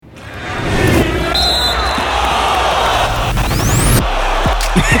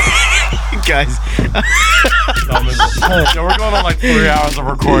guys. Yo, we're going on like 3 hours of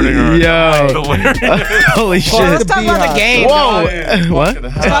recording. Holy shit. Well, let's talk about the game. Whoa. What?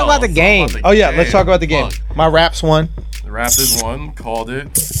 Let's talk about the game. Oh yeah, let's talk about the game. My Raps won. The Raptors won, called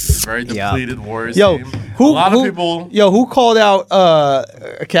it. Very depleted Warriors Yo, team. who? A lot who, of people. Yo, who called out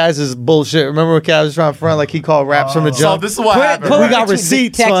Kaz's bullshit? Remember when Kaz was trying to front like he called Raps from the So jump? this is what happened. put we it got into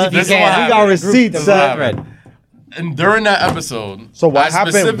receipts, text son. if you This is what can. We got happened. receipts, This is son. what happened. And during that episode, So what I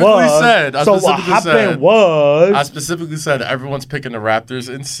happened specifically was. said, I so what specifically happened said, was. I specifically said everyone's picking the Raptors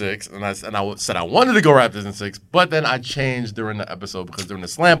in 6, and I said I wanted to go Raptors in 6, but then I changed during the episode because during the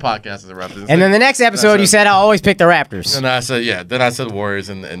Slam podcast, it's the Raptors in 6. And then the next episode, you said I always pick the Raptors. And I said, yeah. Then I said Warriors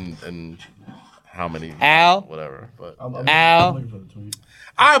and how many? Al. Whatever. But Al. all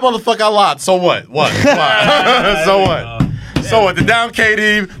right, motherfucker, I lied. So what? What? So what? So what? The down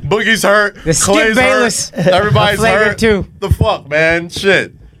KD, Boogie's hurt, The Skip Clay's Bayless. hurt, everybody's Flagrant hurt. too. The fuck, man?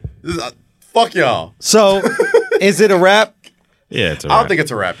 Shit. This is, fuck y'all. So, is it a rap? Yeah, it's a I wrap. don't think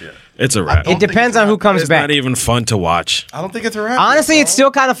it's a wrap yet. It's a wrap. It depends on who comes It's back. not even fun to watch. I don't think it's a wrap. Honestly, yet, it's still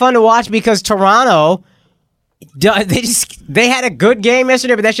kind of fun to watch because Toronto, they had a good game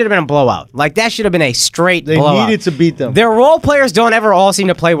yesterday, but that should have been a blowout. Like that should have been a straight They blowout. needed to beat them. Their role players don't ever all seem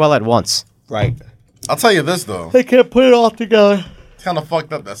to play well at once. Right. I'll tell you this though. They can't put it all together. It's kind of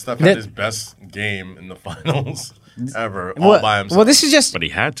fucked up that Steph That- had his best game in the finals ever, all by himself. Well, this is just But he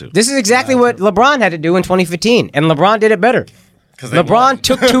had to. this is exactly what LeBron had to do in 2015, and LeBron did it better. 'Cause they won. LeBron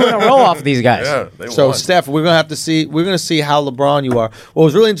took 2 in a row off of these guys. Yeah, they So won. Steph, we're gonna see how LeBron you are. What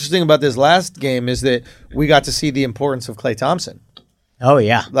was really interesting about this last game is that we got to see the importance of Klay Thompson. Oh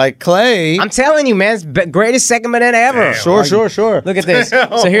yeah, Like Klay. I'm telling you, man, it's greatest second minute ever. Sure. Look at this.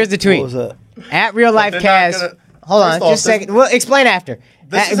 So here's the tweet. What was that? At Real Life They're not Kaz. gonna- Hold on, First off, just a second. Well, explain after.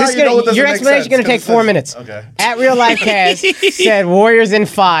 This is how you know it doesn't your make explanation is sense, going to take 'cause 4 it minutes. says- okay. At Real Life Kaz said Warriors in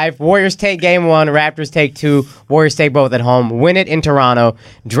 5. Warriors take game 1. Raptors take 2. Warriors take both at home. Win it in Toronto.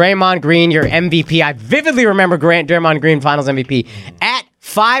 Draymond Green, your MVP. I vividly remember Draymond Green Finals MVP. At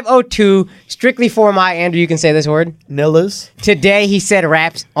 5:02, strictly for my Andrew. You can say this word. Nillas. Today he said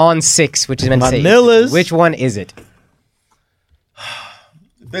Raps on 6, which is meant to say. Manilas. Which one is it?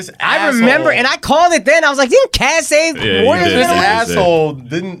 This I remember, and I called it then. I was like, didn't Kaz say you Warriors? did. This gonna win? asshole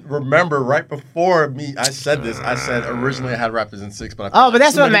didn't remember right before me. I said this. I said originally I had Raptors in 6, but I feel Oh, but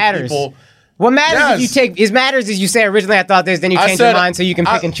that's too what many matters. people- What matters Yes. is you say originally I thought this, then you I change said- your mind so you can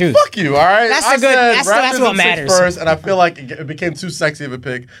pick and choose. Fuck you, all right? That's I the good- said that's Raptors what in 6 matters. first, and I feel like it became too sexy of a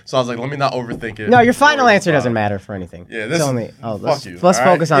pick, so I was like, let me not overthink it. No, your final Warriors answer in doesn't 5. matter for anything. Yeah, It's this only. Oh, fuck let's you. let's all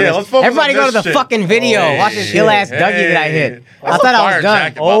right? focus on Yeah, this. let's focus Everybody on go to this the shit. fucking video. Hey, Watch this hey, ill ass Dougie that I hit. hey. I That's thought a I was fire done.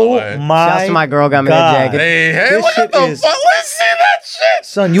 jacket, by the Oh way. my! Shouts to my girl got me that God. jacket. Hey, This look shit at the is- fuck. Let's see that shit.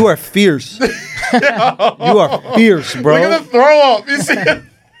 Son, you are fierce. You are fierce, bro. Look at the throw up. You see it?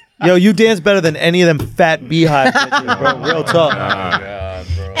 Yo, you dance better than any of them fat beehive bitches, bro. Real talk. God,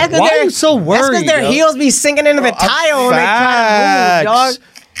 bro. That's 'cause Why are their- you so That's worried? because their yo? heels be sinking into the tile when they try to move, dog.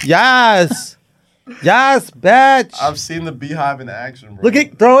 Yes. Yes, bitch. I've seen the beehive in action, bro. Look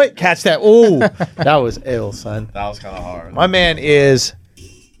at, throw it, catch that. Ooh, that was ill, son. That was kind of hard. My man is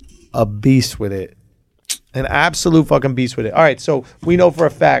a beast with it. An absolute fucking beast with it. All right, so we know for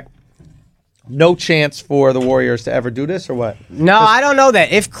a fact, no chance for the Warriors to ever do this, or what? No, I don't know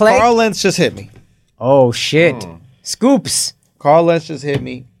that. If Clay. Carl Lentz just hit me. Oh shit. Scoops. Carl Lentz just hit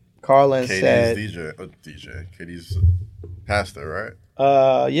me. Carl Lentz KD's said, DJ. KD's pastor, right?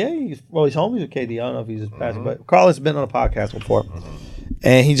 yeah, he's homies with KD. I don't know if he's his pastor, but Carl has been on a podcast before.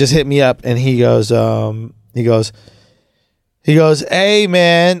 And he just hit me up and he goes, hey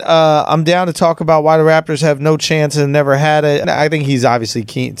man, I'm down to talk about why the Raptors have no chance and never had it. I think he's obviously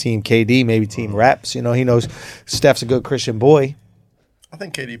team KD, maybe team Raps. You know, he knows Steph's a good Christian boy. I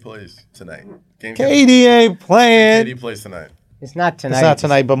think KD plays tonight. KD ain't playing. KD plays tonight. It's not tonight. It's not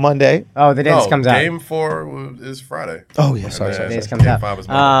tonight, but Monday. Oh, the day this comes out. Game 4 is Friday. Oh yeah, sorry. Day this Game comes out. 5 is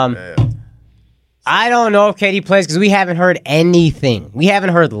Monday. Yeah. I don't know if KD plays because we haven't heard anything. We haven't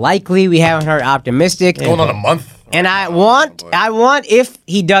heard likely. We haven't heard optimistic. Going on a month. And I want, if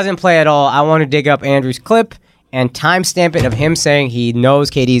he doesn't play at all, I want to dig up Andrew's clip and timestamp it of him saying he knows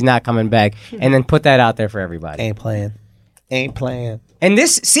KD's not coming back, and then put that out there for everybody. Ain't playing. And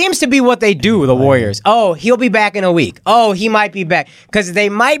this seems to be what they do, the Warriors. Oh, he'll be back in a week. Oh, he might be back. Because they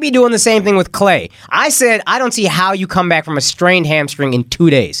might be doing the same thing with Clay. I said, I don't see how you come back from a strained hamstring in 2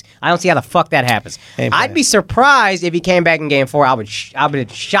 days. I don't see how the fuck that happens. I'd be surprised if he came back in game 4. I would be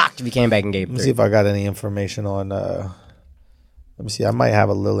shocked if he came back in game 3. Let me see if I got any information on. Let me see. I might have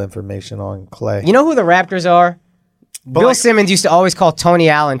a little information on Clay. You know who the Raptors are? Bill Simmons used to always call Tony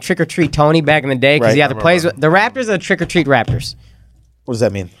Allen Trick or Treat Tony back in the day because Right. he had the plays. The Raptors are the Trick or Treat Raptors. What does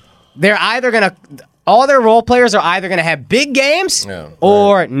that mean? they're either gonna. All their role players are either gonna have big games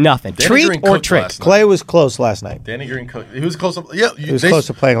or nothing. Danny Treat Green or cooked trick. last night. Clay was close last night. Danny Green cooked. He was close. He was close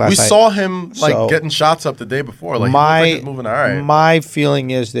to playing last night. We saw him So, getting shots up the day before. Like he was moving all right. My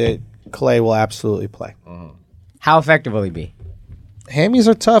feeling is that Clay will absolutely play. How effective will he be? Hammies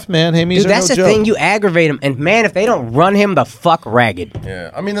are tough, man. Hammies Dude, are that's no the joke. thing. You aggravate him, and man, if they don't run him the fuck ragged,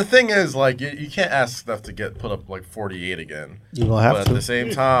 Yeah, I mean the thing is, like, you can't ask Steph to get put up like 48 again. You don't have but to. At the same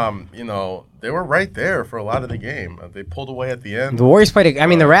time, they were right there for a lot of the game. They pulled away at the end. the Warriors played. The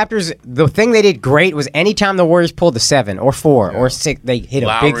Raptors. The thing they did great was anytime the Warriors pulled the 7 or 4 or 6, they hit a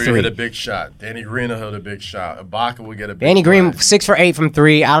Lowry big 3. hit a big shot. Danny Green hit a big shot. Ibaka would get a big. Danny Green play. 6 for 8 from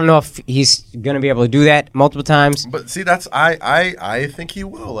 3. I don't know if he's gonna be able to do that multiple times. But see, that's I think he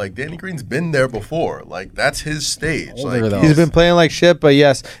will. Like Danny Green's been there before. Like that's his stage. Older, Like though. He's been playing like shit, but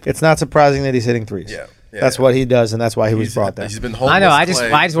yes, it's not surprising that he's hitting threes. Yeah. That's what he does, and that's why he was brought there. He's been homeless. I know. I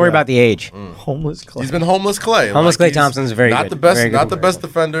just worry about the age. Homeless Clay. He's been homeless Clay. Homeless Klay he's Thompson's very not good. the best, Very good. not the best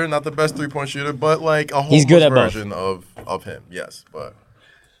defender, not the best 3-point shooter, but like a He's homeless good at both. version of him. Yes, but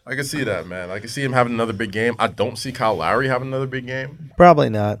I can see that, man. I can see him having another big game. I don't see Kyle Lowry having another big game, Probably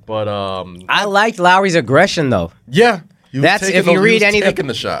not. but I liked Lowry's aggression though. yeah, he was That's taking if you those- read he was any of taking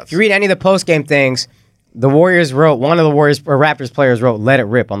the the shots. If you read any of the post game things, the Warriors wrote one of the Raptors players wrote "Let it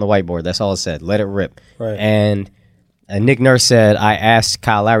rip" on the whiteboard. That's all it said. Let it rip. Right. And Nick Nurse said, "I asked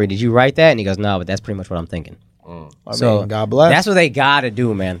Kyle Lowry, did you write that?" And he goes, "No, but that's pretty much what I'm thinking." I mean, God bless. That's what they gotta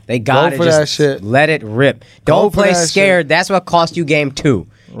do, man. They gotta for just that shit. let it rip. Go Don't for play that scared. shit. That's what cost you game 2.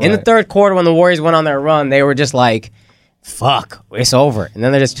 In the Right. third quarter, when the Warriors went on their run, they were just like, "Fuck, it's over." And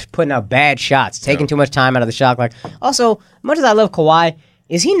then they're just putting out bad shots, taking too much time out of the shot clock. Also, much as I love Kawhi,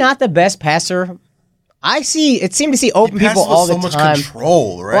 is he not the best passer? It seemed to see open He people passes with all the so much time.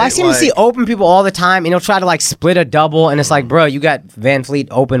 control, right? Well, I seem to see open people all the time, and he'll try to like split a double, and it's like, bro, you got Van Fleet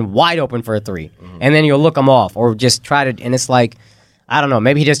wide open for a 3, and then you'll look him off or just try to, and it's like, I don't know,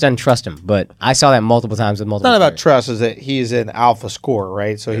 maybe he just doesn't trust him, but I saw that multiple times with multiple. It's not about players. trust, is that he's an alpha scorer,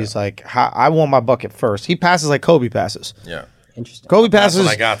 right? So he's like, I want my bucket first. He passes like Kobe passes. Yeah, Interesting. Kobe that's passes.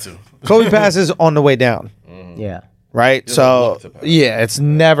 what I got to. Kobe passes on the way down, Yeah. right? doesn't So look to pass. yeah, it's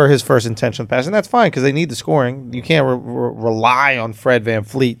never his first intention pass, and that's fine because they need the scoring. You can't rely on Fred Van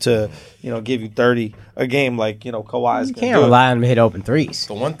Fleet to give you 30 a game like Kawhi's. You can't rely on him to hit open threes.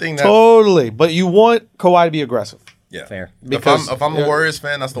 The one thing that Totally, but you want Kawhi to be aggressive. yeah, Fair. Because- if I'm a Warriors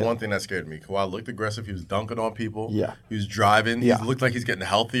fan, that's the one thing that scared me. Kawhi looked aggressive. He was dunking on people. Yeah. he was driving. Yeah. He looked like he's getting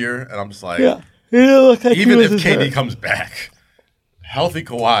healthier, and I'm just like, Even even if KD comes back, healthy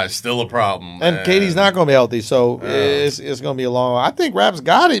Kawhi is still a problem. and KD's not going to be healthy, so it's going to be a long. I think Raps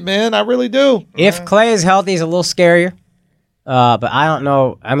got it, man. I really do. If Clay is healthy, he's a little scarier. But I don't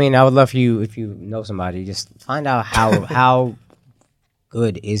know. I mean, I would love for you, if you know somebody, just find out how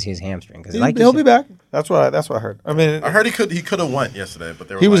good is his hamstring. Because He'll be back. That's what I heard. I mean, I heard he could have went yesterday, but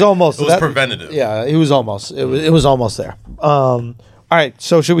they were he was like, almost. It was preventative. Yeah, he was almost. It was almost there. All right.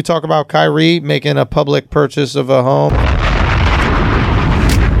 So should we talk about Kyrie making a public purchase of a home?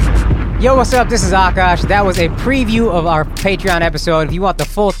 Yo, what's up? This is Akash. That was a preview of our Patreon episode. If you want the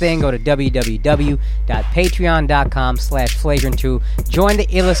full thing, go to www.patreon.com/flagrant2. Join the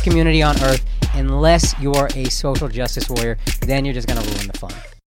illest community on earth. Unless you're a social justice warrior, then you're just going to ruin the fun.